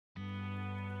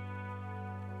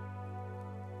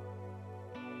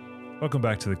Welcome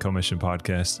back to the Commission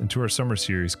Podcast and to our summer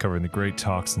series covering the great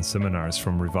talks and seminars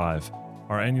from Revive,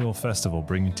 our annual festival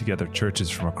bringing together churches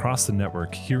from across the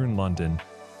network here in London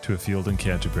to a field in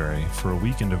Canterbury for a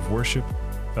weekend of worship,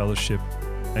 fellowship,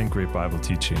 and great Bible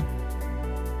teaching.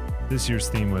 This year's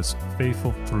theme was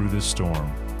Faithful Through the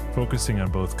Storm, focusing on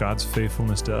both God's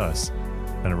faithfulness to us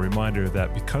and a reminder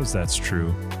that because that's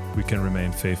true, we can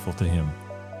remain faithful to Him.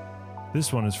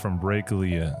 This one is from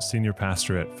Galea, Senior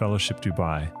Pastor at Fellowship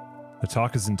Dubai. The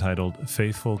talk is entitled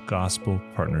Faithful Gospel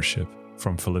Partnership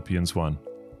from Philippians 1.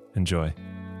 Enjoy.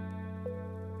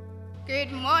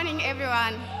 Good morning,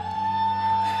 everyone.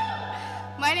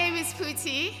 My name is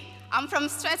Puti. I'm from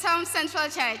Streatham Central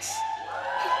Church.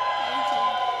 Thank you.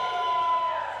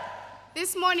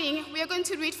 This morning, we are going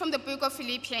to read from the book of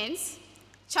Philippians,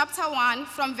 chapter 1,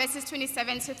 from verses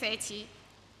 27 to 30.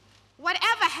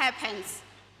 Whatever happens,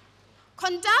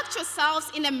 conduct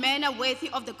yourselves in a manner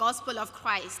worthy of the gospel of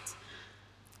Christ.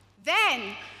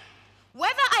 Then,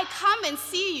 whether I come and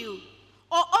see you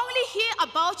or only hear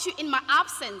about you in my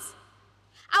absence,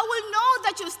 I will know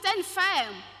that you stand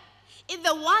firm in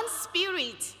the one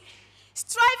spirit,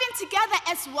 striving together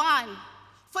as one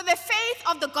for the faith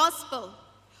of the gospel,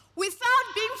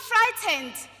 without being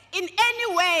frightened in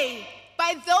any way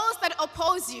by those that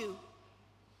oppose you.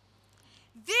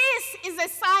 This is a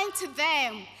sign to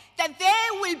them that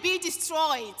they will be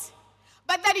destroyed,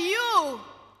 but that you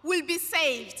will be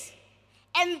saved,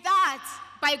 and that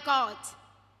by God.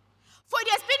 For it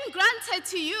has been granted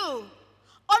to you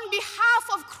on behalf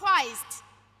of Christ,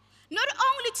 not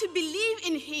only to believe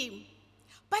in Him,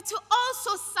 but to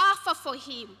also suffer for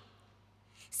Him.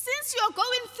 Since you are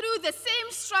going through the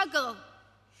same struggle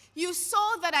you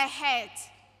saw that I had,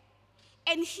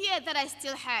 and hear that I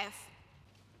still have.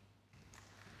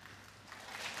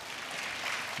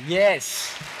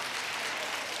 Yes.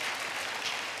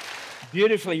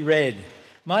 Beautifully read.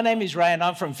 My name is Ray and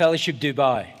I'm from Fellowship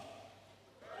Dubai.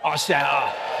 I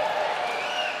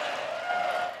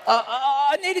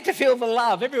needed to feel the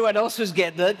love. Everyone else was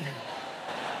getting it.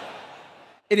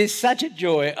 It is such a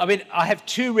joy. I have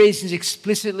two reasons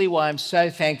explicitly why I'm so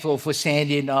thankful for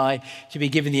Sandy and I to be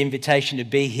given the invitation to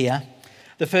be here.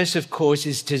 The first, of course,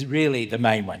 is to really, the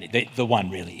main one, the one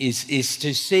really, is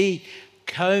to see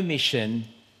co-mission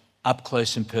up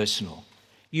close and personal.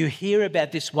 You hear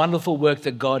about this wonderful work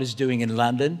that God is doing in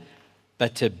London,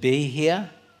 but to be here,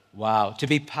 wow, to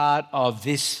be part of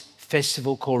this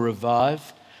festival called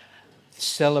Revive,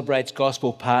 celebrates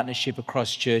gospel partnership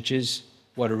across churches,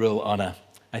 what a real honour.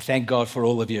 I thank God for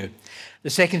all of you. The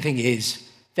second thing is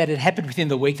that it happened within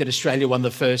the week that Australia won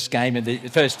the first game in the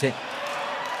first 10.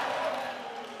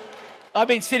 I've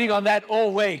been sitting on that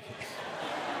all week.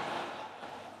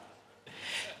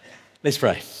 Let's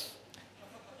pray.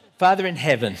 Father in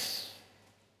heaven,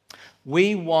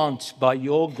 we want, by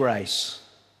your grace,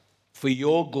 for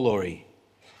your glory,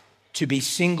 to be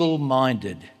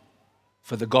single-minded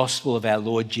for the gospel of our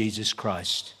Lord Jesus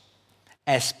Christ,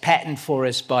 as patterned for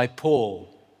us by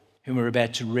Paul, whom we're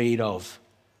about to read of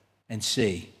and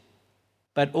see.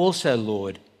 But also,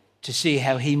 Lord, to see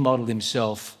how he modelled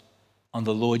himself on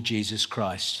the Lord Jesus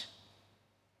Christ.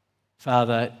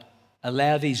 Father,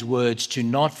 allow these words to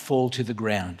not fall to the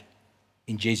ground.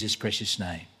 In Jesus' precious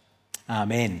name.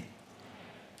 Amen.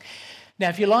 Now,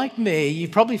 if you're like me, you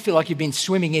probably feel like you've been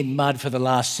swimming in mud for the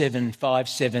last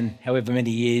however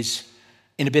many years,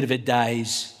 in a bit of a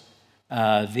daze.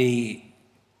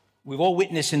 We've all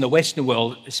witnessed in the Western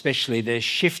world, especially, the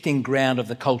shifting ground of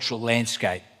the cultural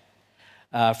landscape.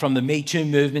 From the Me Too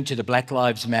movement to the Black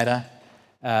Lives Matter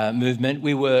movement,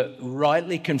 we were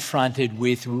rightly confronted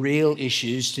with real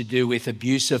issues to do with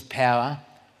abuse of power,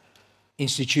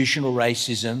 institutional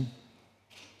racism.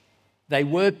 They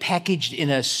were packaged in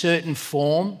a certain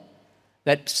form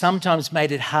that sometimes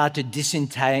made it hard to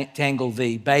disentangle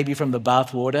the baby from the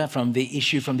bathwater, from the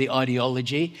issue, from the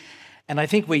ideology. And I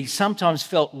think we sometimes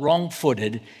felt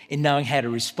wrong-footed in knowing how to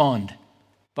respond,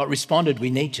 but responded we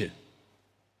need to.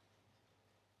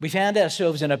 We found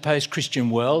ourselves in a post-Christian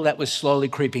world that was slowly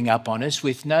creeping up on us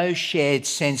with no shared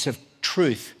sense of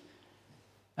truth.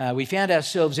 We found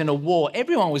ourselves in a war.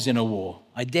 Everyone was in a war.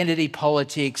 Identity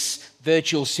politics,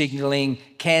 virtual signalling,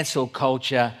 cancel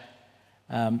culture.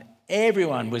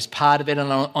 Everyone was part of it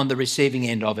and on the receiving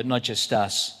end of it, not just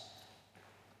us.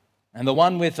 And the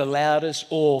one with the loudest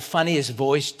or funniest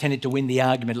voice tended to win the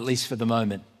argument, at least for the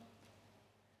moment.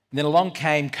 And then along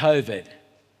came COVID,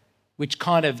 which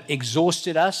kind of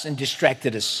exhausted us and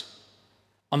distracted us.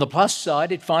 On the plus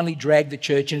side, it finally dragged the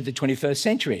church into the 21st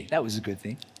century. That was a good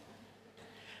thing.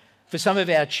 For some of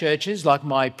our churches, like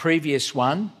my previous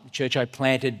one, the church I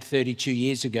planted 32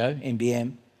 years ago,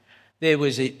 MBM, there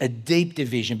was a deep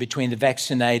division between the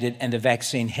vaccinated and the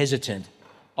vaccine hesitant,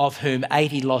 of whom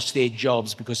 80 lost their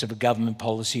jobs because of a government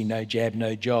policy, no jab,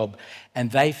 no job,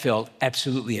 and they felt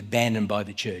absolutely abandoned by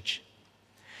the church.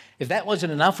 If that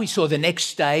wasn't enough, we saw the next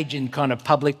stage in kind of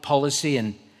public policy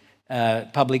and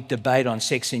public debate on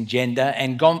sex and gender,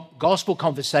 and gospel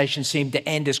conversations seemed to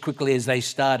end as quickly as they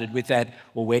started with that,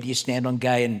 well, where do you stand on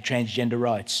gay and transgender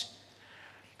rights?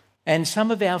 And some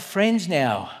of our friends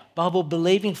now,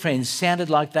 Bible-believing friends, sounded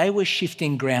like they were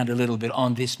shifting ground a little bit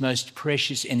on this most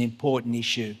precious and important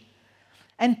issue.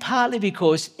 And partly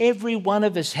because every one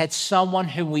of us had someone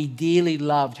whom we dearly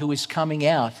loved who was coming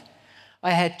out.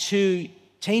 I had 2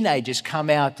 teenagers come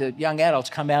out, young adults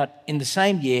come out in the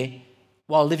same year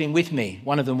while living with me.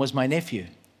 One of them was my nephew.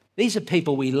 These are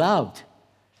people we loved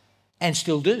and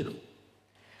still do.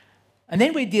 And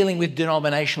then we're dealing with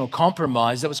denominational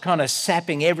compromise that was kind of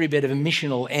sapping every bit of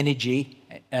missional energy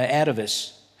out of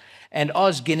us. And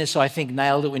Os Guinness, I think,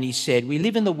 nailed it when he said, we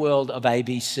live in the world of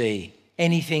ABC,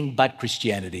 anything but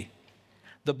Christianity.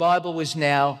 The Bible was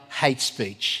now hate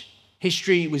speech.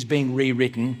 History was being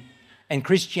rewritten. And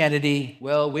Christianity,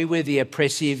 well, we were the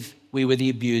oppressive, we were the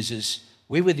abusers.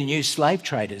 We were the new slave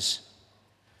traders.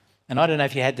 And I don't know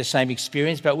if you had the same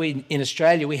experience, but in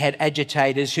Australia, we had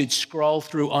agitators who'd scroll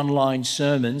through online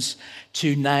sermons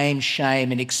to name,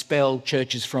 shame, and expel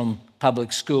churches from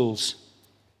public schools.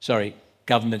 Sorry,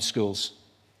 government schools.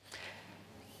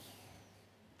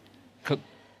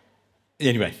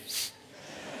 Anyway,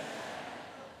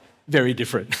 very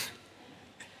different.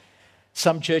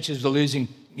 Some churches were losing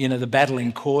the battle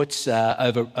in courts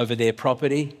over their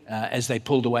property as they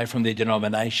pulled away from their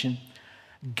denomination.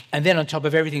 And then on top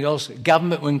of everything else,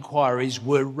 government inquiries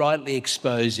were rightly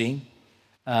exposing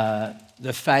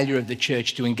the failure of the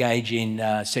church to engage in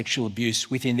sexual abuse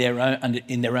in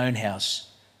their own house,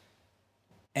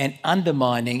 and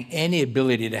undermining any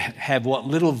ability to have what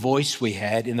little voice we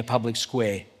had in the public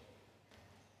square.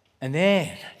 And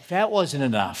then, if that wasn't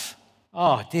enough,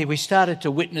 oh dear, we started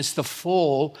to witness the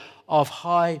fall of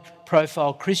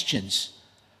high-profile Christians.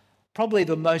 Probably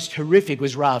the most horrific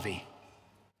was Ravi.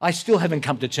 I still haven't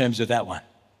come to terms with that one.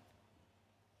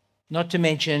 Not to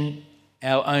mention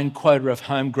our own quota of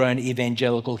homegrown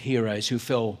evangelical heroes who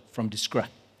fell from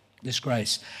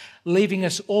disgrace, leaving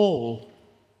us all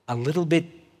a little bit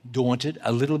daunted,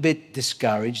 a little bit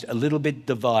discouraged, a little bit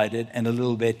divided, and a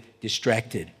little bit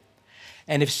distracted.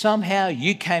 And if somehow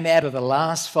you came out of the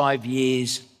last 5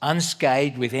 years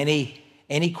unscathed with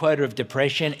any quota of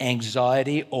depression,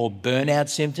 anxiety, or burnout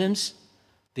symptoms,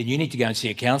 then you need to go and see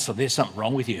a counsellor. There's something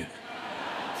wrong with you.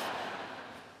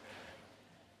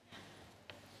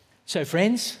 So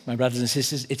friends, my brothers and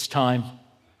sisters, it's time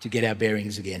to get our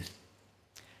bearings again.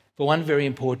 For one very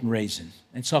important reason,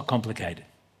 and it's not complicated.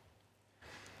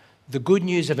 The good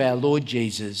news of our Lord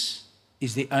Jesus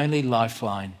is the only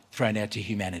lifeline thrown out to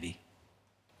humanity.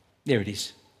 There it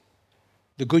is.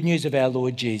 The good news of our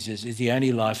Lord Jesus is the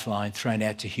only lifeline thrown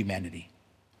out to humanity.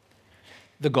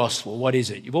 The gospel, what is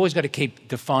it? You've always got to keep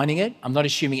defining it. I'm not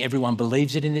assuming everyone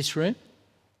believes it in this room.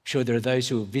 I'm sure there are those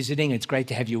who are visiting. It's great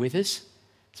to have you with us.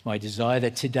 It's my desire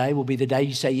that today will be the day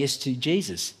you say yes to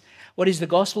Jesus. What is the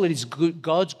gospel? It is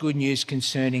God's good news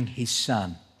concerning his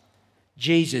Son.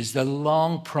 Jesus, the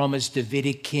long-promised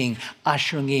Davidic king,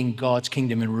 ushering in God's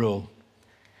kingdom and rule.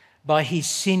 By his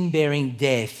sin-bearing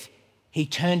death, he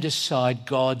turned aside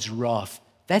God's wrath.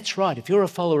 That's right. If you're a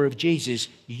follower of Jesus,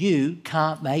 you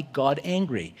can't make God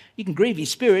angry. You can grieve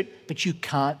his spirit, but you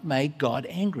can't make God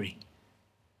angry.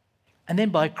 And then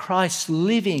by Christ's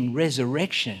living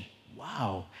resurrection,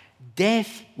 wow,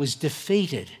 death was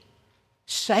defeated.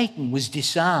 Satan was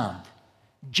disarmed.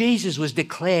 Jesus was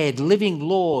declared living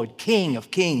Lord, King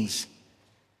of kings.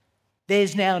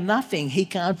 There's now nothing he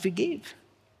can't forgive.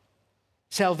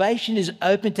 Salvation is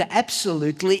open to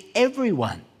absolutely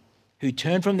everyone who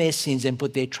turn from their sins and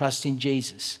put their trust in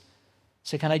Jesus.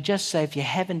 So can I just say, if you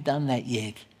haven't done that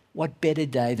yet, what better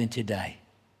day than today?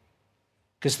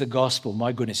 Because the gospel,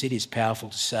 my goodness, it is powerful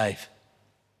to save.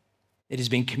 It has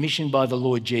been commissioned by the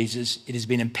Lord Jesus. It has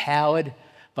been empowered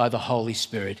by the Holy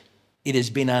Spirit. It has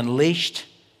been unleashed,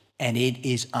 and it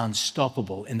is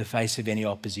unstoppable in the face of any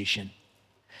opposition.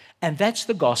 And that's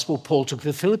the gospel Paul took to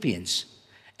the Philippians.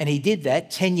 And he did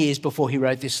that 10 years before he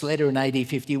wrote this letter in AD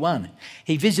 51.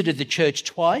 He visited the church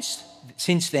twice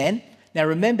since then. Now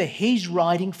remember, he's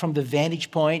writing from the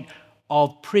vantage point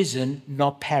of prison,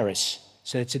 not Paris.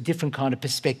 So it's a different kind of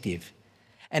perspective.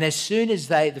 And as soon as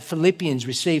the Philippians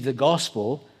received the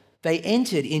gospel, they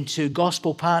entered into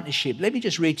gospel partnership. Let me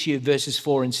just read to you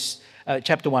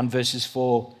chapter 1, verses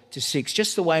 4 to 6,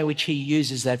 just the way in which he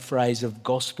uses that phrase of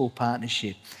gospel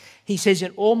partnership. He says,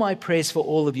 in all my prayers for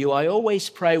all of you, I always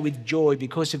pray with joy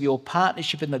because of your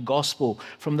partnership in the gospel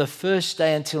from the first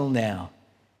day until now,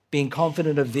 being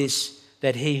confident of this,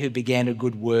 that he who began a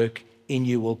good work in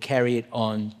you will carry it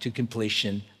on to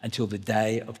completion until the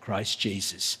day of Christ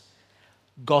Jesus.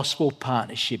 Gospel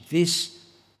partnership, this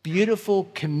beautiful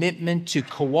commitment to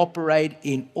cooperate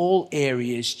in all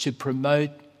areas to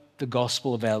promote the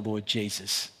gospel of our Lord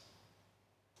Jesus.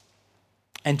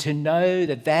 And to know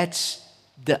that that's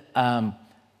the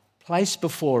place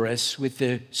before us with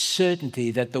the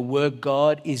certainty that the work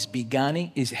God has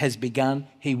begun,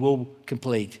 he will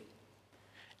complete.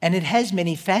 And it has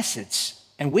many facets.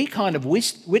 And we kind of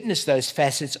witnessed those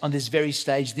facets on this very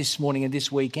stage this morning and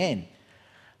this weekend.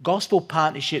 Gospel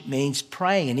partnership means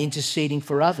praying and interceding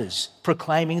for others,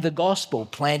 proclaiming the gospel,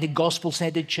 planting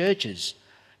gospel-centered churches,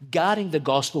 guarding the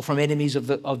gospel from enemies of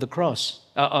the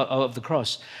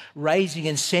cross, raising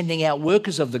and sending out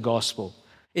workers of the gospel.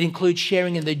 It includes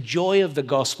sharing in the joy of the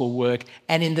gospel work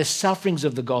and in the sufferings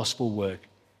of the gospel work.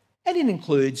 And it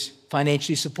includes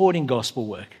financially supporting gospel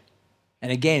work.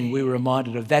 And again, we were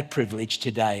reminded of that privilege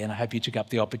today, and I hope you took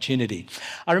up the opportunity.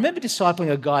 I remember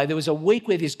discipling a guy. There was a week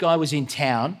where this guy was in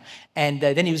town, and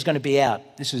then he was going to be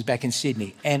out. This was back in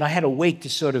Sydney. And I had a week to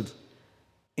sort of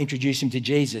introduce him to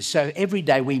Jesus. So every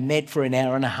day we met for an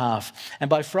hour and a half. And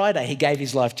by Friday, he gave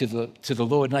his life to the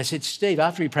Lord. And I said, Steve,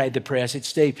 after he prayed the prayer, I said,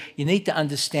 Steve, you need to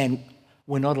understand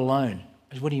we're not alone.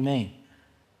 I said, what do you mean?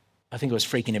 I think I was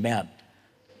freaking him out.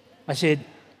 I said,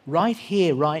 right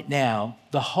here, right now,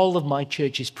 the whole of my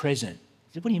church is present.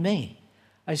 He said, what do you mean?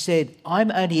 I said,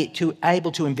 I'm only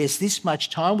able to invest this much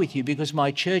time with you because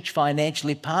my church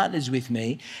financially partners with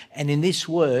me and in this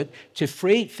work to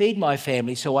feed my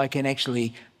family so I can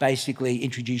actually basically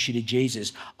introduce you to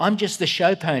Jesus. I'm just the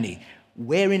show pony.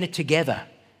 We're in it together.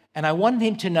 And I wanted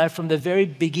him to know from the very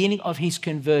beginning of his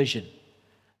conversion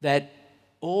that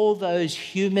all those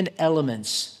human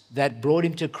elements that brought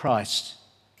him to Christ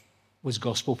was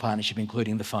gospel partnership,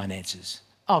 including the finances.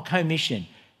 Oh, commission.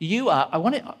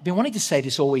 I've been wanting to say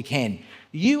this all weekend.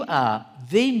 You are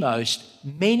the most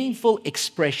meaningful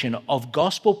expression of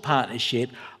gospel partnership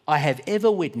I have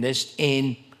ever witnessed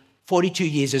in 42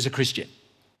 years as a Christian.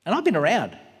 And I've been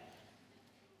around.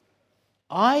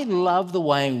 I love the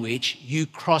way in which you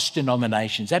cross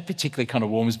denominations. That particularly kind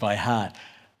of warms my heart.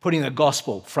 Putting the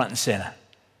gospel front and center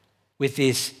with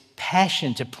this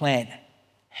passion to plant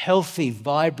healthy,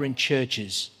 vibrant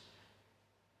churches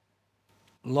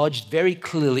lodged very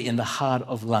clearly in the heart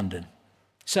of London.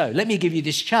 So let me give you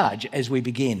this charge as we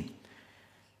begin.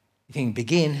 You think,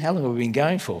 begin? How long have we been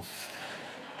going for?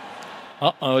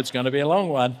 It's going to be a long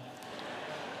one.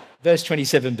 Verse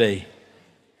 27b,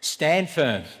 stand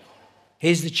firm.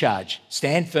 Here's the charge.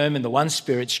 Stand firm in the one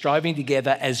Spirit, striving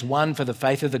together as one for the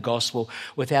faith of the gospel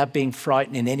without being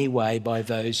frightened in any way by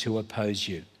those who oppose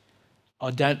you. Oh,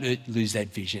 don't lose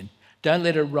that vision. Don't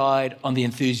let it ride on the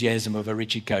enthusiasm of a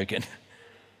Richard Koken.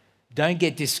 Don't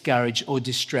get discouraged or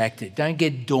distracted. Don't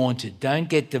get daunted. Don't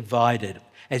get divided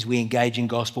as we engage in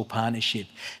gospel partnership.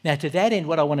 Now, to that end,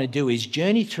 what I want to do is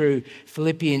journey through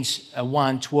Philippians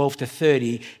 1, 12 to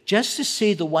 30, just to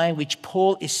see the way in which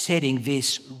Paul is setting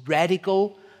this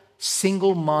radical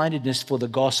single-mindedness for the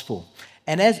gospel,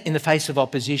 and as in the face of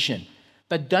opposition.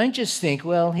 But don't just think,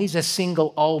 well, he's a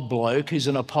single old bloke who's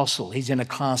an apostle. He's in a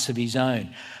class of his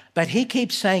own. But he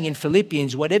keeps saying in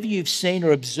Philippians, whatever you've seen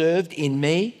or observed in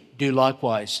me, do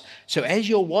likewise. So as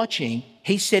you're watching,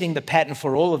 he's setting the pattern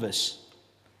for all of us.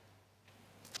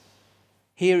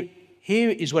 Here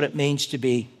is what it means to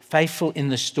be faithful in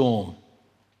the storm.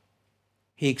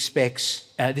 He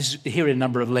expects, here are a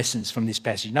number of lessons from this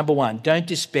passage. Number one, don't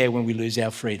despair when we lose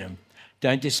our freedom.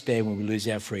 Don't despair when we lose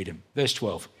our freedom. Verse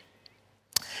 12.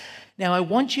 Now, I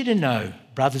want you to know,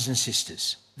 brothers and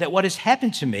sisters, that what has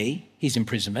happened to me, his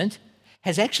imprisonment,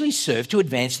 has actually served to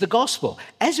advance the gospel.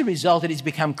 As a result, it has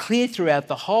become clear throughout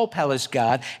the whole palace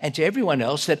guard and to everyone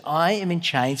else that I am in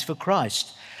chains for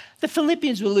Christ. The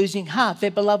Philippians were losing heart.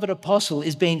 Their beloved apostle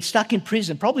is being stuck in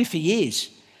prison, probably for years.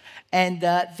 And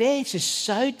they're just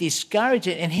so discouraged.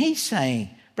 And he's saying,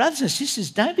 brothers and sisters,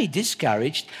 don't be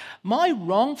discouraged. My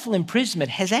wrongful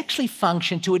imprisonment has actually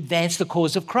functioned to advance the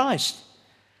cause of Christ.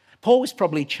 Paul was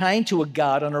probably chained to a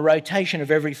guard on a rotation of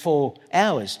every 4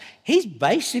 hours. He's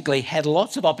basically had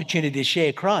lots of opportunity to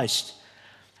share Christ.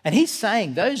 And he's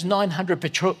saying those 900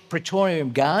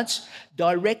 Praetorian guards,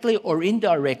 directly or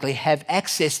indirectly, have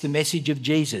accessed the message of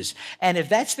Jesus. And if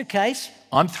that's the case,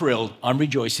 I'm thrilled. I'm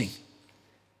rejoicing.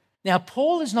 Now,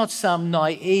 Paul is not some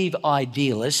naive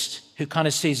idealist who kind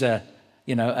of sees a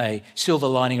silver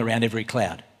lining around every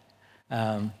cloud.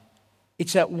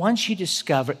 It's that once you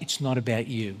discover it's not about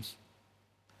you,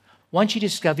 once you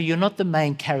discover you're not the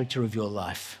main character of your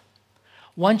life,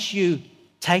 once you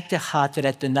take to heart that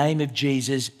at the name of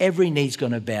Jesus, every knee's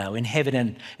going to bow in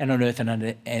heaven and on earth and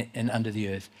under the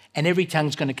earth, and every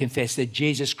tongue's going to confess that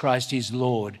Jesus Christ is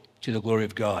Lord to the glory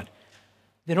of God,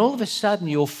 then all of a sudden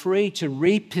you're free to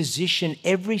reposition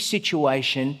every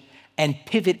situation and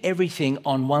pivot everything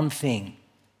on one thing.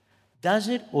 Does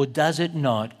it or does it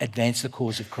not advance the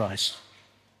cause of Christ?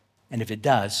 And if it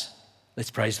does,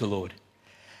 let's praise the Lord.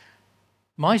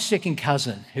 My second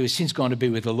cousin, who has since gone to be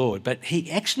with the Lord, but he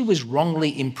actually was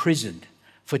wrongly imprisoned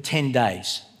for 10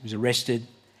 days. He was arrested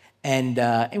and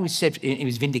he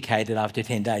was vindicated after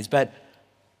 10 days. But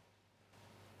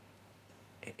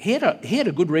he had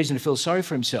a good reason to feel sorry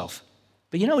for himself.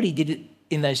 But you know what he did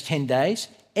in those 10 days?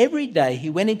 Every day he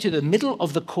went into the middle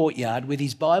of the courtyard with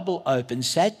his Bible open,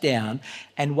 sat down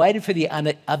and waited for the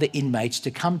other inmates to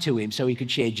come to him so he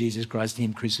could share Jesus Christ and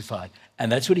him crucified.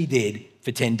 And that's what he did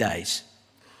for 10 days.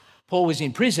 Paul was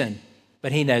in prison,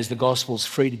 but he knows the gospel's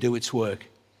free to do its work.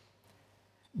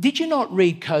 Did you not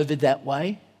read COVID that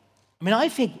way? I mean,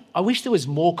 I wish there was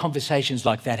more conversations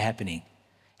like that happening.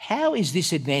 How is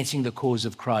this advancing the cause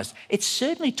of Christ? It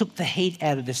certainly took the heat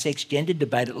out of the sex-gender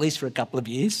debate, at least for a couple of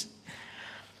years.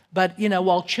 But,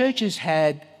 while churches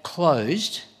had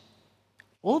closed,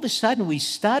 all of a sudden we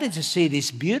started to see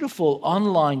this beautiful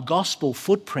online gospel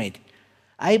footprint,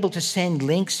 able to send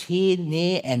links here,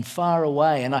 near and far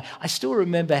away. And I still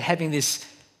remember having this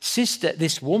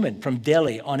woman from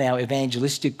Delhi on our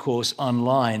evangelistic course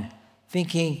online,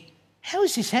 thinking, how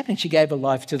is this happening? She gave her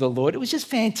life to the Lord. It was just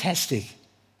fantastic.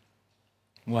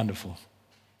 Wonderful.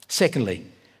 Secondly,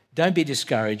 don't be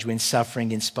discouraged when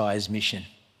suffering inspires mission.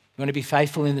 You want to be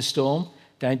faithful in the storm?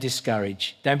 Don't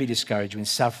be discouraged when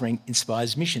suffering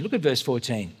inspires mission. Look at verse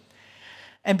 14.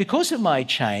 And because of my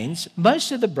chains,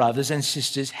 most of the brothers and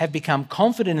sisters have become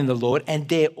confident in the Lord and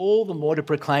dare all the more to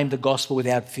proclaim the gospel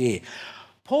without fear.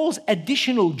 Paul's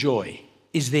additional joy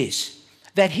is this,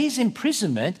 that his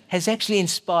imprisonment has actually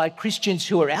inspired Christians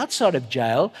who are outside of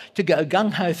jail to go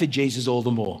gung-ho for Jesus all the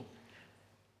more.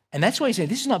 And that's why he said,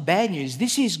 this is not bad news,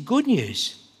 this is good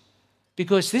news.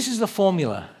 Because this is the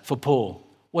formula for Paul.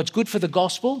 What's good for the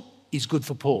gospel is good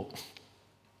for Paul.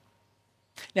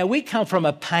 Now, we come from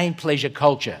a pain-pleasure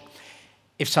culture.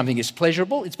 If something is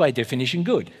pleasurable, it's by definition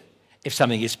good. If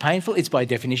something is painful, it's by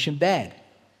definition bad.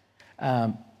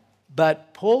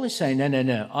 But Paul is saying,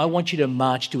 no, I want you to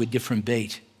march to a different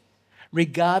beat,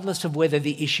 regardless of whether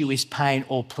the issue is pain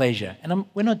or pleasure. And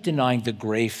we're not denying the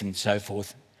grief and so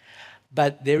forth,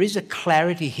 but there is a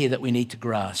clarity here that we need to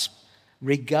grasp.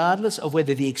 Regardless of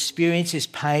whether the experience is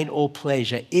pain or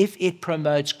pleasure, if it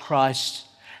promotes Christ,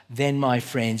 then, my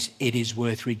friends, it is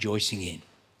worth rejoicing in.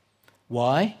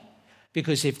 Why?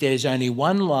 Because if there's only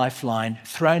one lifeline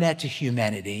thrown out to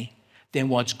humanity, then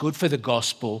what's good for the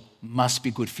gospel must be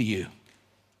good for you.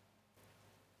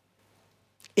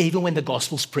 Even when the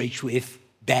gospel's preached with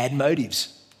bad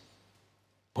motives.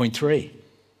 Point 3.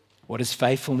 What does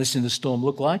faithfulness in the storm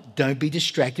look like? Don't be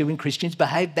distracted when Christians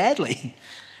behave badly.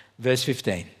 Verse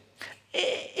 15.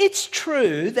 It's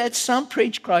true that some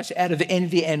preach Christ out of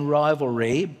envy and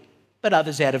rivalry, but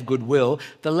others out of goodwill.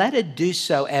 The latter do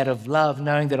so out of love,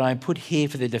 knowing that I am put here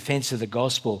for the defense of the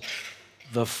gospel.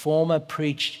 The former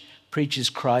preaches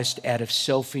Christ out of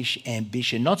selfish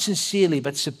ambition, not sincerely,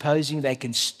 but supposing they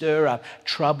can stir up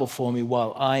trouble for me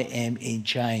while I am in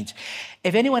chains.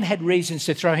 If anyone had reasons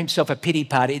to throw himself a pity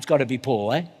party, it's got to be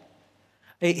Paul, eh?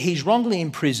 He's wrongly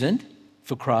imprisoned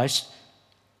for Christ.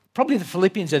 Probably the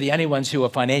Philippians are the only ones who are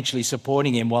financially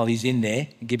supporting him while he's in there,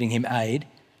 giving him aid.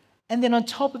 And then on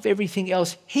top of everything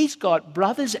else, he's got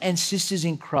brothers and sisters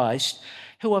in Christ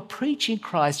who are preaching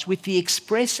Christ with the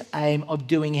express aim of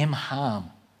doing him harm.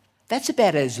 That's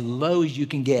about as low as you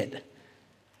can get.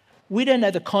 We don't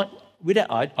know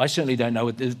I certainly don't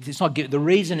know. The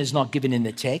reason is not given in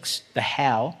the text, the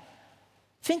how.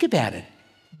 Think about it.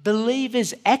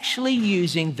 Believers actually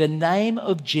using the name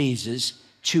of Jesus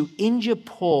to injure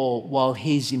Paul while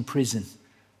he's in prison.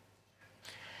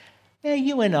 Now,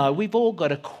 you and I, we've all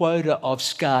got a quota of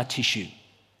scar tissue,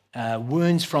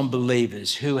 wounds from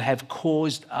believers who have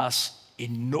caused us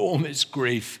enormous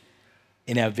grief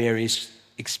in our various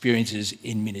experiences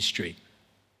in ministry.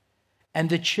 And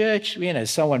the church,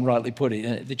 someone rightly put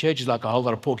it, the church is like a whole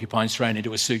lot of porcupines thrown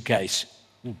into a suitcase.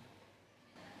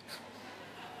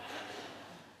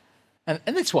 And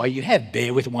that's why you have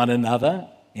bear with one another,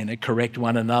 correct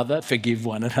one another, forgive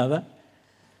one another.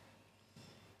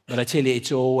 But I tell you,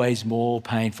 it's always more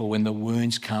painful when the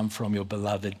wounds come from your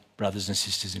beloved brothers and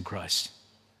sisters in Christ.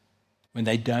 When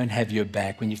they don't have your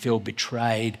back, when you feel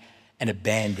betrayed and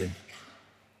abandoned.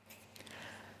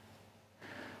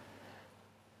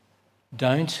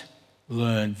 Don't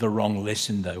learn the wrong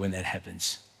lesson, though, when that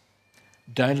happens.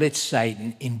 Don't let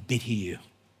Satan embitter you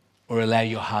or allow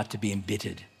your heart to be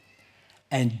embittered.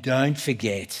 And don't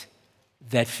forget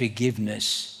that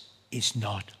forgiveness is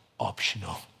not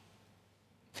optional.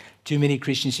 Too many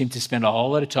Christians seem to spend a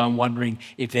whole lot of time wondering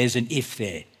if there's an if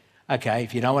there. Okay,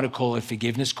 if you don't want to call it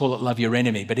forgiveness, call it love your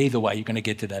enemy. But either way, you're going to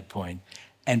get to that point.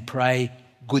 And pray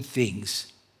good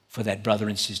things for that brother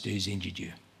and sister who's injured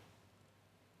you.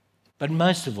 But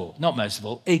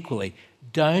equally,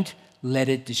 don't let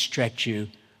it distract you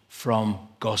from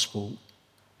gospel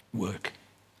work.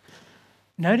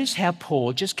 Notice how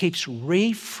Paul just keeps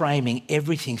reframing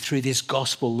everything through this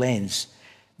gospel lens.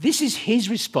 This is his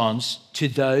response to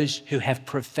those who have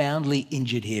profoundly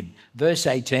injured him. Verse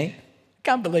 18, I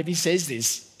can't believe he says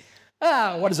this.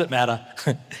 What does it matter?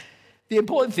 The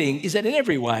important thing is that in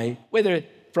every way, whether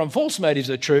from false motives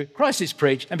or true, Christ is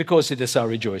preached, and because of this I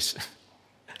rejoice.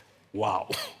 Wow.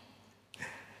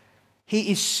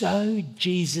 He is so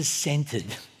Jesus-centered.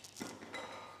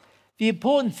 The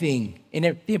important thing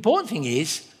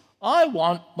is, I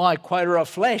want my quota of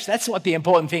flesh. That's what the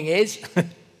important thing is.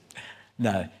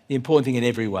 No, the important thing in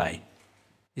every way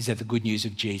is that the good news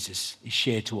of Jesus is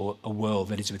shared to a world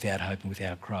that is without hope and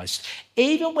without Christ.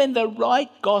 Even when the right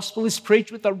gospel is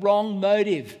preached with the wrong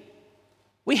motive,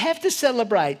 we have to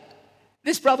celebrate.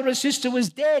 This brother or sister was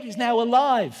dead, is now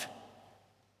alive.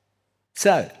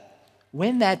 So,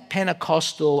 when that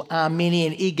Pentecostal,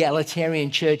 Arminian,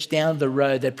 egalitarian church down the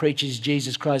road that preaches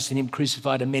Jesus Christ and Him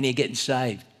crucified and many are getting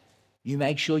saved, you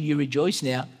make sure you rejoice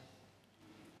now.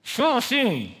 Sure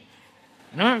thing.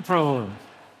 No problem.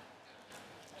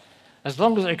 As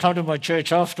long as they come to my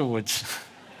church afterwards.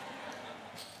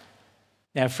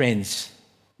 Now, friends,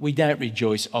 we don't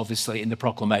rejoice, obviously, in the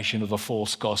proclamation of a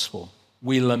false gospel.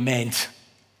 We lament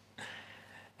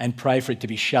and pray for it to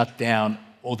be shut down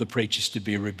or the preachers to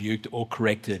be rebuked or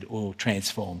corrected or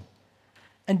transformed.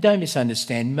 And don't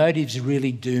misunderstand, motives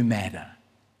really do matter.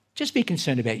 Just be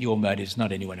concerned about your motives,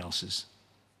 not anyone else's.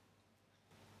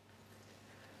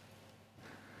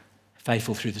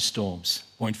 Faithful through the storms.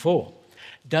 Point 4,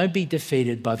 don't be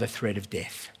defeated by the threat of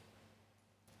death.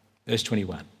 Verse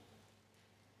 21.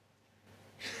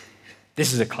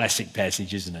 This is a classic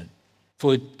passage, isn't it?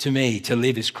 For to me, to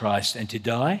live is Christ and to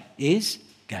die is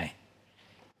gain.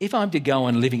 If I'm to go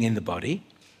on living in the body,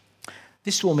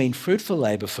 this will mean fruitful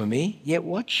labour for me, yet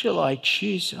what shall I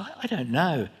choose? I don't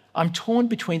know. I'm torn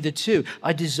between the two.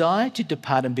 I desire to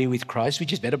depart and be with Christ,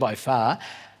 which is better by far,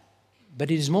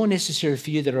 but it is more necessary for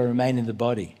you that I remain in the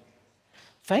body.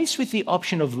 Faced with the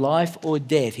option of life or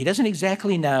death, he doesn't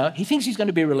exactly know. He thinks he's going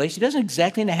to be released. He doesn't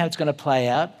exactly know how it's going to play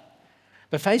out.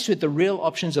 But faced with the real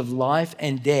options of life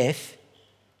and death,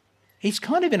 he's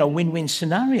kind of in a win-win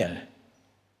scenario.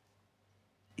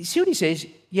 You see what he says?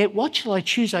 Yet what shall I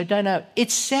choose? I don't know.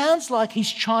 It sounds like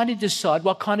he's trying to decide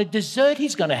what kind of dessert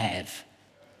he's going to have.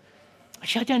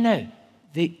 Actually, I don't know.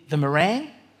 The meringue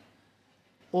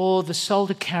or the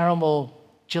salted caramel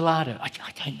gelato? I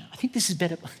don't know. I think this is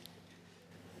better.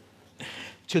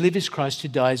 To live is Christ, to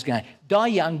die is gain. Die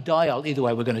young, die old. Either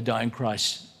way, we're going to die in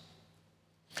Christ.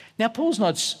 Now, Paul's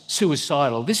not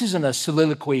suicidal. This isn't a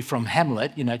soliloquy from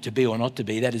Hamlet, to be or not to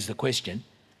be. That is the question.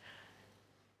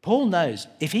 Paul knows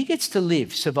if he gets to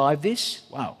live, survive this,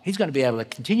 wow, he's going to be able to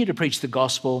continue to preach the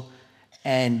gospel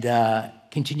and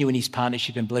continue in his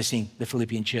partnership and blessing the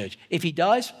Philippian church. If he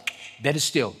dies, better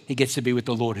still, he gets to be with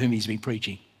the Lord whom he's been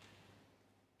preaching.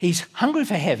 He's hungry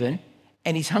for heaven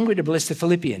and he's hungry to bless the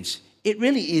Philippians. It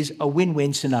really is a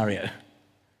win-win scenario.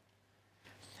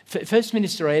 First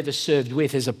minister I ever served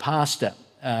with as a pastor,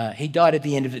 he died at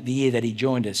the end of the year that he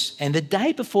joined us. And the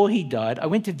day before he died, I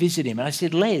went to visit him and I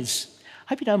said, Les,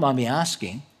 I hope you don't mind me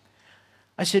asking.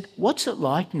 I said, what's it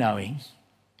like knowing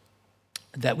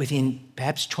that within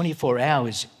perhaps 24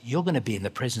 hours, you're going to be in the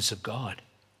presence of God?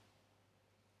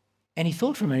 And he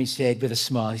thought for a moment, he said, with a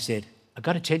smile, he said, I've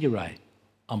got to tell you, Ray,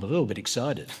 I'm a little bit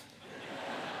excited.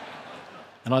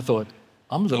 And I thought,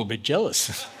 I'm a little bit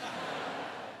jealous.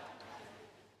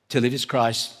 To live is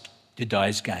Christ, to die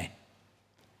is gain.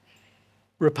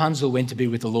 Rapunzel went to be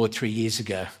with the Lord 3 years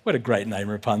ago. What a great name,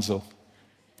 Rapunzel.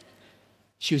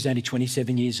 She was only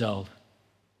 27 years old.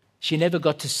 She never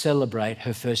got to celebrate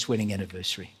her first wedding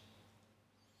anniversary.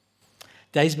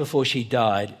 Days before she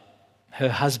died, her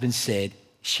husband said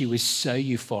she was so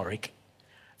euphoric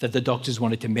that the doctors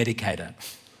wanted to medicate her.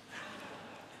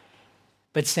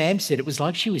 But Sam said it was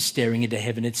like she was staring into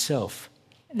heaven itself.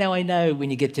 Now, I know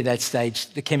when you get to that stage,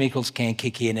 the chemicals can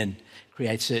kick in and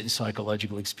create certain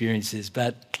psychological experiences,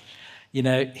 but You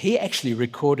know, he actually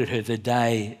recorded her the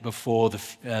day before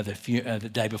the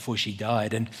day before she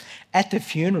died. And at the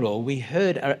funeral, we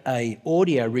heard a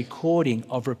audio recording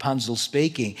of Rapunzel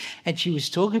speaking, and she was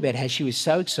talking about how she was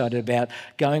so excited about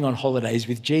going on holidays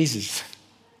with Jesus.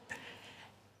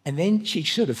 And then she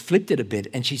sort of flipped it a bit,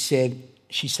 and she said,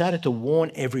 she started to warn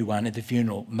everyone at the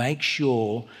funeral, make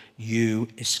sure you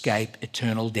escape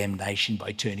eternal damnation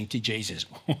by turning to Jesus.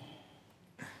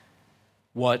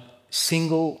 What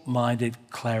single-minded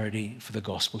clarity for the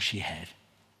gospel she had.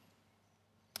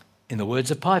 In the words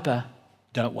of Piper,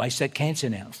 don't waste that cancer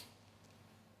now.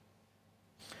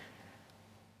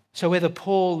 So whether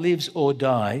Paul lives or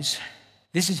dies,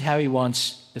 this is how he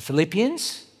wants the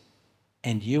Philippians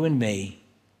and you and me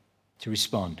to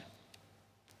respond.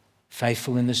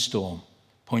 Faithful in the storm.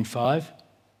 Point 5,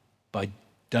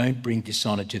 don't bring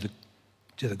dishonour to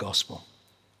the gospel.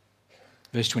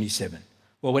 Verse 27.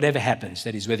 Well, whatever happens,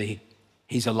 that is whether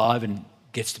he's alive and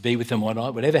gets to be with them or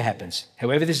not, whatever happens,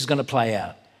 however this is going to play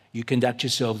out, you conduct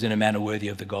yourselves in a manner worthy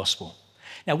of the gospel.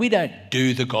 Now, we don't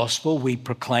do the gospel, we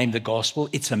proclaim the gospel.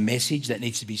 It's a message that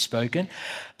needs to be spoken,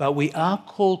 but we are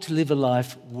called to live a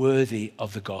life worthy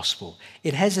of the gospel.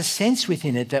 It has a sense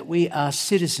within it that we are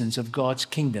citizens of God's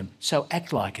kingdom, so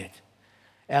act like it.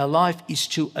 Our life is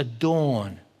to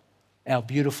adorn our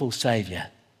beautiful Saviour,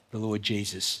 the Lord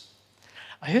Jesus.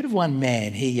 I heard of one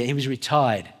man, he was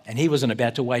retired, and he wasn't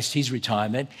about to waste his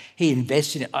retirement. He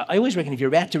invested in it. I always reckon if you're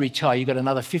about to retire, you've got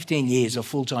another 15 years of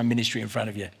full-time ministry in front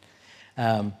of you.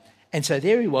 And so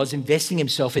there he was, investing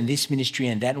himself in this ministry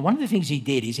and that. And one of the things he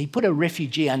did is he put a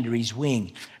refugee under his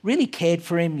wing, really cared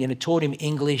for him, taught him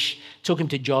English, took him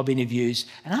to job interviews.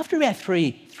 And after about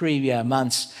three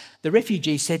months, the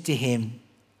refugee said to him,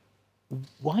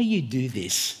 why you do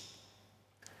this?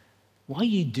 Why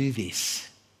you do this?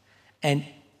 And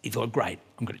he thought, great,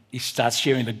 he starts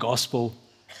sharing the gospel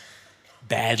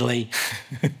badly.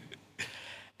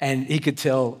 And he could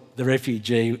tell the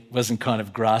refugee wasn't kind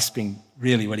of grasping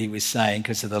really what he was saying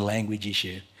because of the language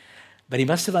issue. But he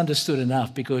must have understood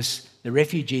enough, because the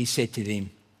refugee said to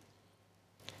him,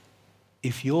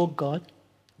 if you're God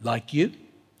like you,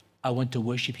 I want to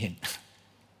worship him.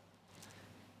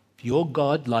 If you're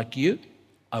God like you,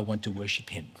 I want to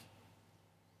worship him.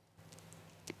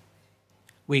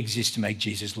 We exist to make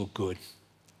Jesus look good,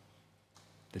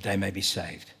 that they may be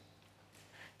saved.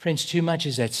 Friends, too much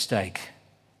is at stake.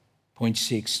 Point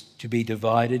 6, to be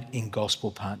divided in gospel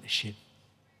partnership.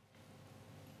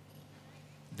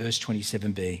 Verse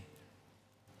 27b.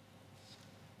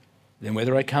 Then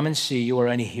whether I come and see you or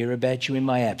only hear about you in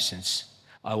my absence,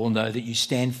 I will know that you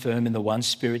stand firm in the one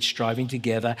Spirit, striving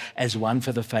together as one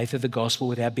for the faith of the gospel,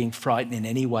 without being frightened in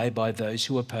any way by those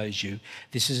who oppose you.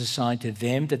 This is a sign to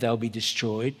them that they'll be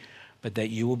destroyed, but that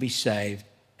you will be saved,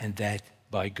 and that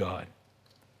by God.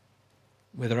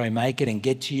 Whether I make it and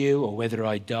get to you, or whether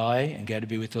I die and go to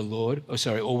be with the Lord,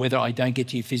 or whether I don't get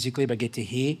to you physically but get to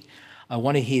hear, I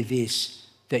want to hear this,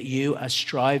 that you are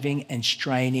striving and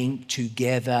straining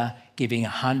together, giving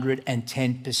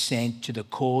 110% to the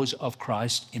cause of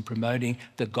Christ in promoting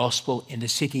the gospel in the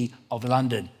city of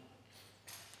London.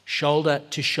 Shoulder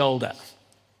to shoulder.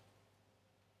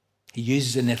 He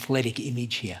uses an athletic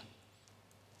image here.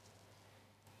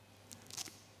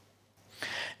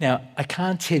 Now, I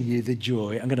can't tell you the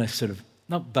joy. I'm going to sort of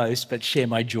not boast, but share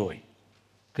my joy,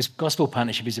 because gospel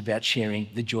partnership is about sharing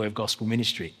the joy of gospel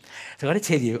ministry. So I've got to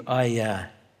tell you,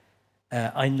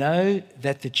 I know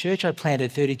that the church I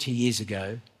planted 32 years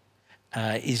ago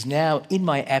is now, in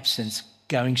my absence,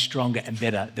 going stronger and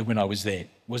better than when I was there.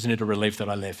 Wasn't it a relief that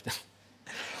I left?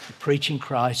 Preaching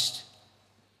Christ,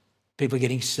 people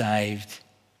getting saved.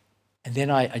 And then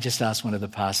I just asked one of the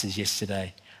pastors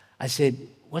yesterday, I said,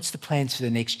 what's the plans for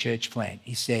the next church plant?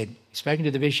 He said, we've spoken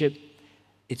to the bishop.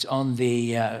 It's on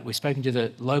we've spoken to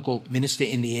the local minister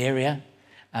in the area,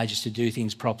 just to do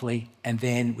things properly. And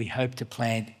then we hope to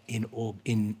plant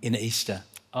in Easter.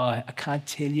 Oh, I can't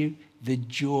tell you the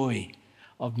joy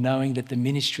of knowing that the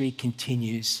ministry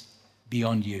continues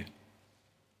beyond you.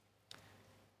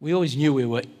 We always knew we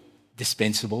were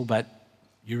dispensable, but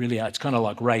you really are. It's kind of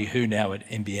like Ray Hu now at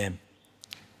MBM.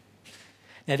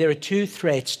 Now, there are two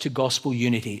threats to gospel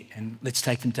unity, and let's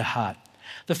take them to heart.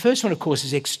 The first one, of course,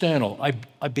 is external.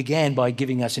 I began by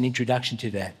giving us an introduction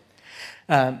to that.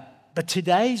 But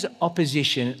today's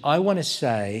opposition, I want to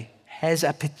say, has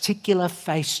a particular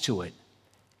face to it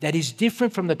that is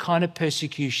different from the kind of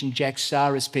persecution Jack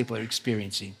Sarah's people are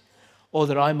experiencing, or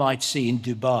that I might see in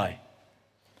Dubai.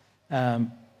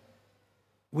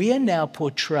 We are now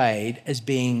portrayed as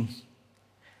being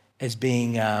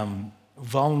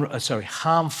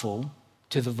harmful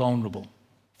to the vulnerable.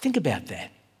 Think about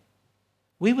that.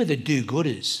 We were the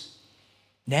do-gooders.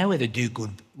 Now we're the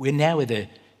the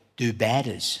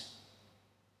do-badders.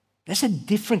 That's a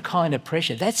different kind of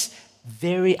pressure. That's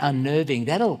very unnerving.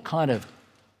 That'll kind of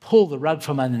pull the rug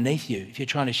from underneath you if you're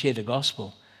trying to share the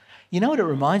gospel. You know what it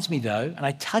reminds me though, and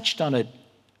I touched on it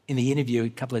in the interview a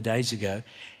couple of days ago,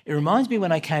 it reminds me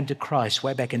when I came to Christ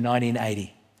way back in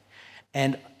 1980.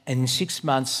 And in 6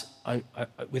 months, I,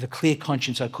 with a clear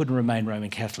conscience, I couldn't remain Roman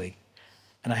Catholic.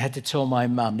 And I had to tell my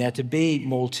mum, now to be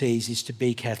Maltese is to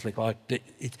be Catholic. Like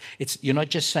you're not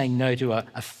just saying no to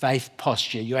a faith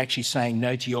posture, you're actually saying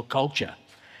no to your culture.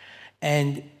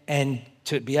 And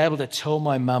to be able to tell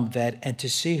my mum that and to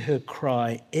see her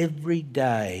cry every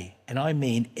day, and I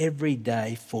mean every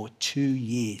day for 2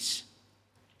 years,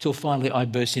 till finally I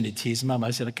burst into tears. Mum, I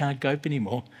said, I can't cope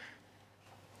anymore.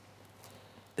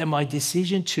 That my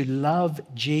decision to love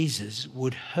Jesus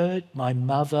would hurt my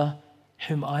mother,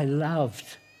 whom I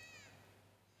loved,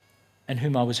 and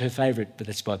whom I was her favourite, but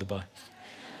that's by the by.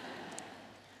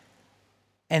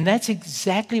 And that's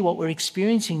exactly what we're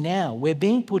experiencing now. We're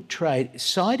being portrayed,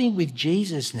 siding with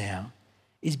Jesus now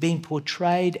is being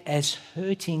portrayed as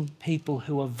hurting people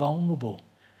who are vulnerable.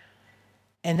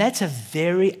 And that's a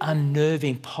very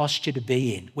unnerving posture to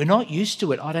be in. We're not used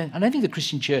to it. I don't think the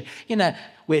Christian church,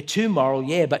 we're too moral,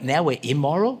 yeah, but now we're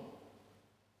immoral.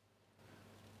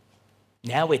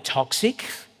 Now we're toxic.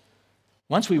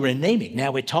 Once we were anemic,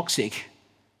 now we're toxic.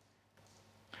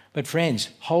 But friends,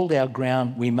 hold our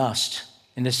ground we must.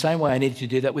 In the same way I needed to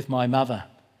do that with my mother,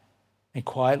 and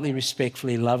quietly,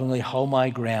 respectfully, lovingly hold my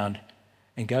ground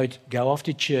and go off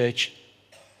to church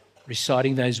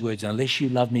reciting those words, unless you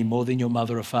love me more than your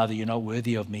mother or father, you're not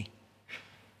worthy of me.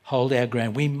 Hold our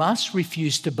ground. We must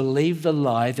refuse to believe the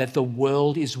lie that the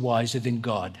world is wiser than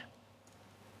God.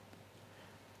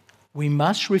 We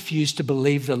must refuse to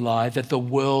believe the lie that the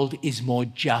world is more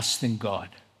just than God.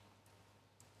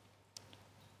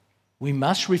 We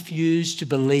must refuse to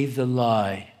believe the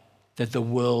lie that the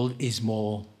world is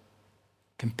more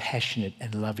compassionate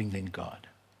and loving than God.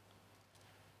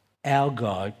 Our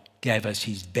God gave us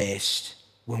his best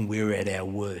when we were at our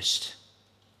worst.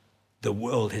 The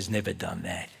world has never done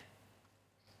that.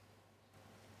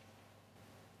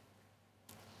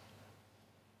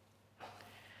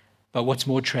 But what's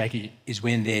more tragic is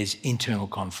when there's internal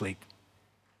conflict.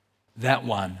 That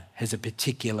one has a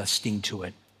particular sting to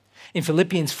it. In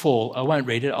Philippians 4, I won't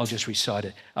read it, I'll just recite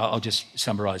it. I'll just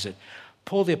summarise it.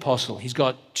 Paul the Apostle, he's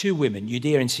got 2 women,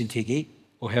 Judea and Syntyche,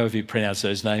 or however you pronounce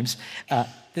those names.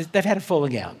 They've had a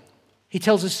falling out. He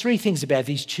tells us 3 things about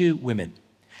these 2 women.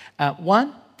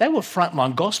 1, they were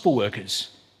frontline gospel workers.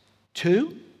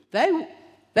 2,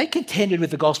 they contended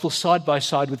with the gospel side by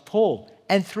side with Paul.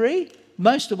 And 3,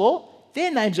 most of all,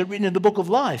 their names are written in the book of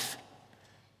life.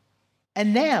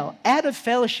 And now, out of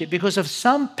fellowship because of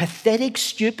some pathetic,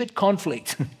 stupid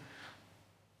conflict,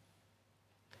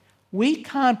 we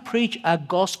can't preach a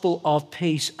gospel of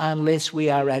peace unless we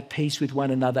are at peace with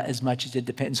one another as much as it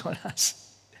depends on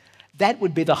us. That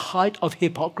would be the height of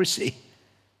hypocrisy.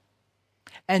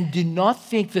 And do not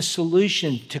think the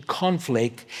solution to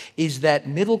conflict is that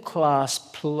middle-class,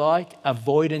 polite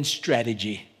avoidance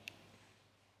strategy.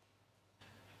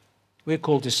 We're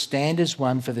called to stand as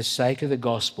one for the sake of the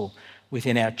gospel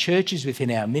within our churches,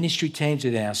 within our ministry teams,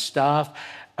 within our staff,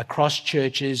 across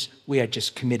churches. We are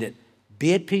just committed.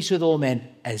 Be at peace with all men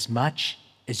as much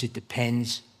as it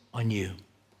depends on you.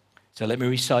 So let me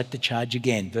recite the charge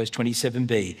again, verse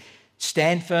 27b.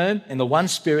 Stand firm in the one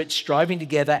spirit, striving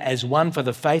together as one for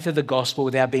the faith of the gospel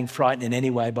without being frightened in any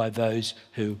way by those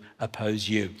who oppose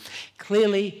you.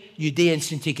 Clearly, Judea and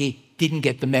Syntyche didn't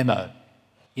get the memo.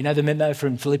 You know the memo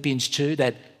from Philippians 2,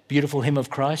 that beautiful hymn of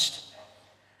Christ,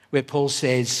 where Paul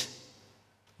says,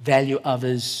 value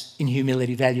others in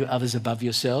humility, value others above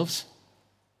yourselves.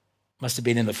 Must have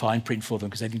been in the fine print for them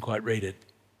because they didn't quite read it.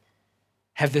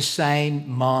 Have the same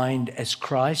mind as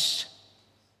Christ,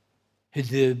 who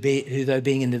though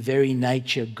being in the very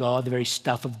nature of God, the very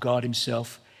stuff of God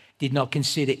himself, did not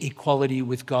consider equality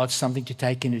with God something to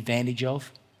take advantage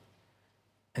of.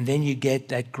 And then you get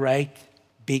that great,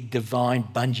 big, divine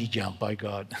bungee jump by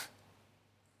God.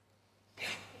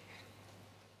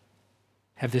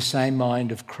 Have the same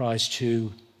mind of Christ,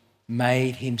 who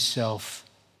made himself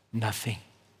nothing,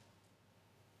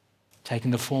 taking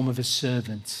the form of a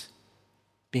servant,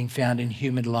 being found in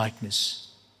human likeness,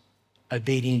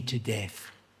 obedient to death,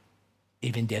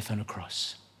 even death on a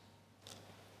cross.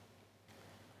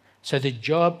 So the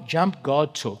jump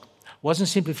God took wasn't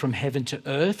simply from heaven to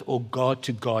earth or God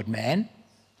to God-man,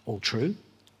 all true.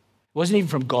 It wasn't even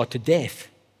from God to death.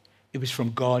 It was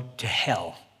from God to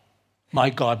hell. My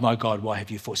God, why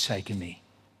have you forsaken me?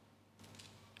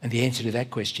 And the answer to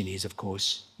that question is, of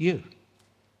course, you.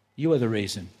 You are the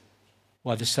reason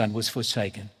why the Son was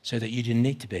forsaken, so that you didn't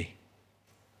need to be.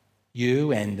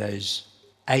 You and those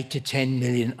 8 to 10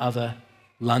 million other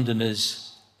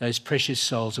Londoners, those precious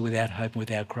souls are without hope and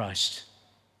without Christ.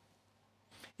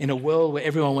 In a world where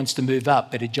everyone wants to move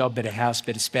up, better job, better house,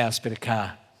 better spouse, better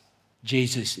car,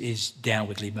 Jesus is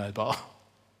downwardly mobile.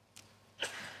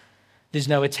 There's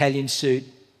no Italian suit.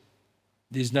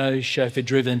 There's no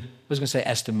chauffeur-driven, I was going to say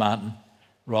Aston Martin,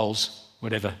 Rolls,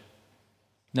 whatever.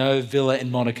 No villa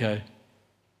in Monaco.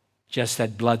 Just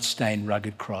that blood-stained,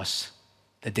 rugged cross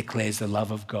that declares the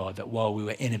love of God, that while we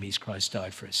were enemies, Christ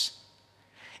died for us.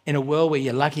 In a world where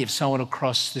you're lucky if someone will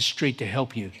cross the street to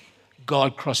help you,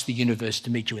 God crossed the universe to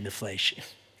meet you in the flesh.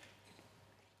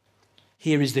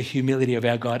 Here is the humility of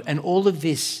our God. And all of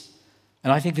this,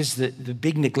 and I think this is the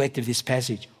big neglect of this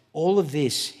passage, all of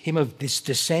this, this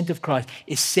descent of Christ,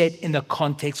 is set in the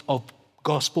context of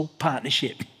gospel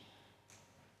partnership.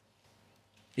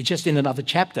 It's just in another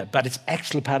chapter, but it's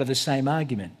actually part of the same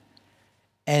argument.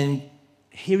 And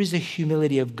here is the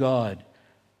humility of God.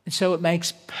 And so it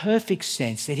makes perfect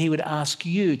sense that he would ask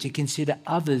you to consider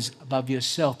others above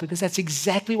yourself, because that's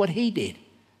exactly what he did.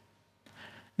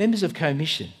 Members of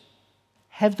Commission,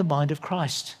 have the mind of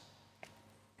Christ.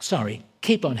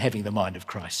 Keep on having the mind of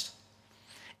Christ.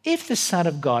 If the Son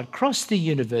of God crossed the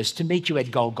universe to meet you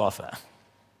at Golgotha,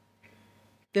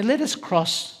 then let us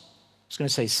cross, I was going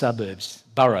to say suburbs,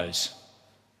 boroughs,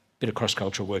 bit of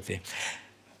cross-cultural work there.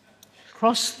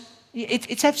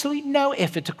 It's absolutely no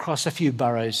effort to cross a few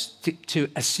boroughs to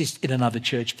assist in another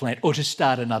church plant or to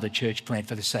start another church plant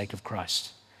for the sake of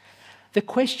Christ. The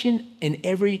question in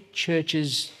every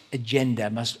church's agenda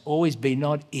must always be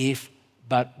not if,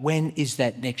 but when is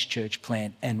that next church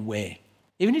plant and where?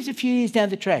 Even if it's a few years down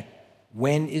the track,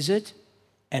 when is it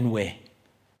and where?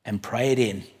 And pray it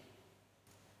in.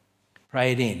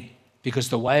 Pray it in. Because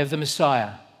the way of the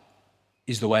Messiah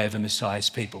is the way of the Messiah's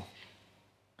people.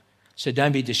 So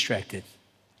don't be distracted.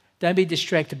 Don't be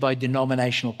distracted by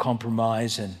denominational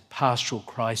compromise and pastoral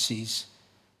crises.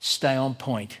 Stay on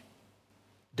point.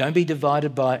 Don't be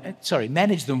divided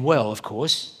manage them well, of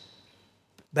course,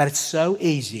 but it's so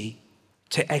easy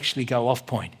to actually go off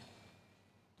point.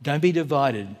 Don't be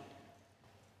divided.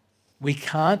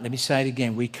 Let me say it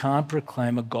again, we can't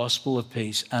proclaim a gospel of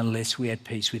peace unless we're at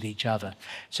peace with each other.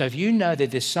 So if you know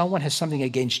that someone has something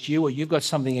against you or you've got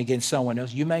something against someone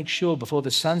else, you make sure before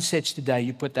the sun sets today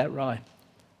you put that right.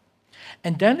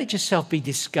 And don't let yourself be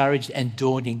discouraged and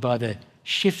daunting by the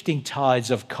shifting tides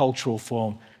of cultural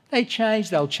form. They change,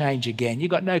 they'll change again.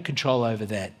 You've got no control over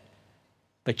that.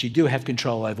 But you do have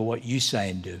control over what you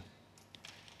say and do.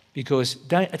 Because,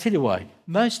 I tell you why,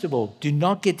 most of all, do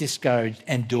not get discouraged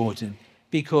and daunted,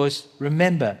 because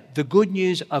remember, the good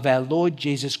news of our Lord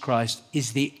Jesus Christ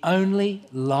is the only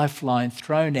lifeline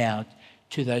thrown out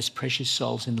to those precious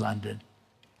souls in London.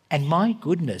 And my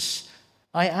goodness,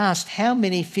 I asked how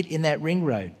many fit in that ring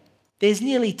road. There's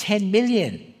nearly 10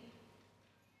 million.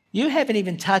 You haven't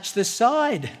even touched the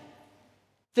side.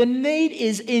 The need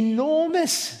is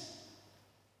enormous.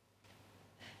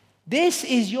 This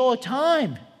is your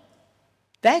time.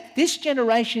 This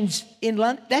generation's in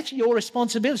London, that's your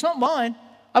responsibility. It's not mine.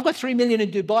 I've got 3 million in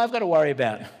Dubai I've got to worry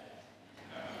about.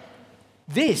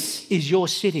 This is your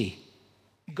city.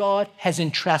 God has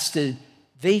entrusted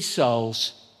these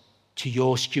souls to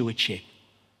your stewardship.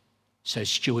 So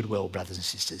steward well, brothers and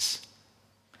sisters.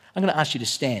 I'm going to ask you to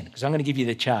stand because I'm going to give you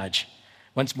the charge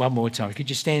one more time. Could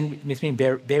you stand with me and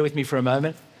bear with me for a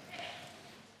moment?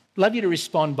 I'd love you to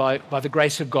respond by the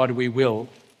grace of God, we will.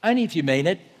 Only if you mean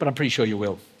it, but I'm pretty sure you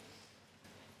will.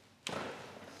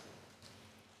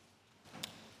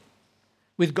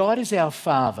 With God as our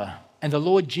Father and the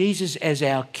Lord Jesus as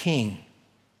our King,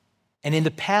 and in the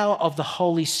power of the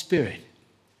Holy Spirit,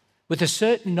 with a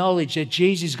certain knowledge that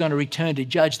Jesus is going to return to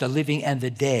judge the living and the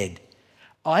dead,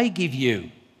 I give you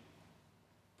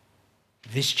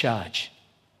this charge.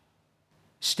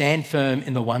 Stand firm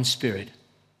in the one Spirit,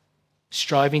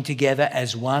 striving together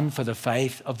as one for the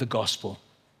faith of the gospel,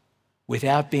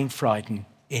 without being frightened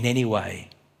in any way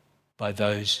by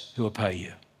those who oppose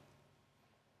you.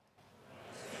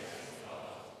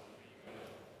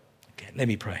 Okay, let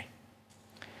me pray.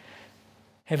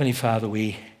 Heavenly Father,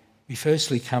 we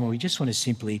firstly come and we just want to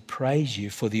simply praise you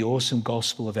for the awesome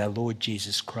gospel of our Lord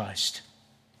Jesus Christ.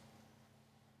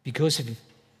 Because of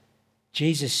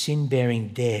Jesus' sin-bearing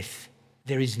death,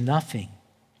 there is nothing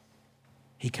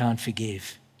he can't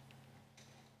forgive.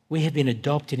 We have been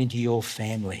adopted into your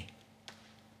family.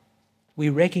 We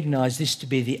recognize this to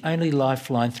be the only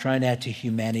lifeline thrown out to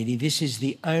humanity. This is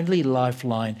the only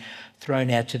lifeline thrown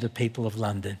out to the people of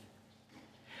London.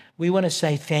 We want to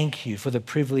say thank you for the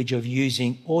privilege of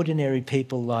using ordinary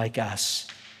people like us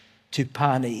to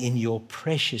partner in your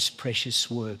precious,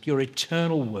 precious work, your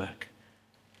eternal work,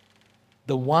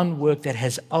 the one work that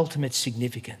has ultimate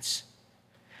significance.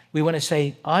 I want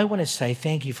to say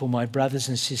thank you for my brothers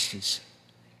and sisters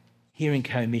here in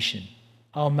Commission.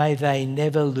 Oh, may they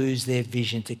never lose their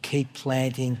vision to keep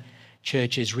planting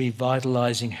churches,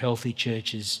 revitalising healthy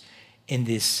churches in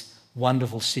this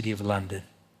wonderful city of London.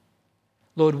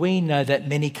 Lord, we know that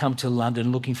many come to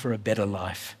London looking for a better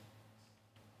life,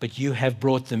 but you have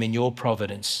brought them in your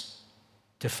providence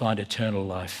to find eternal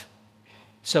life.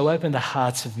 So open the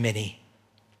hearts of many,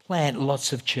 plant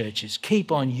lots of churches, keep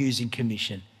on using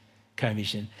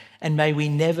Commission, and may we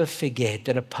never forget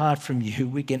that apart from you,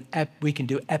 we can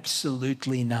do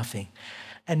absolutely nothing.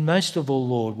 And most of all,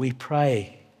 Lord, we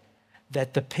pray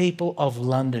that the people of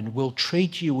London will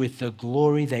treat you with the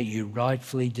glory that you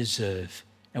rightfully deserve.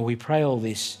 And we pray all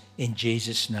this in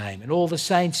Jesus' name. And all the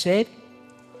saints said,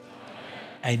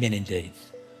 Amen indeed.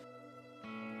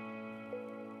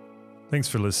 Thanks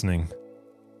for listening,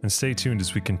 and stay tuned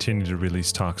as we continue to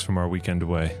release talks from our weekend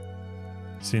away.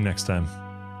 See you next time.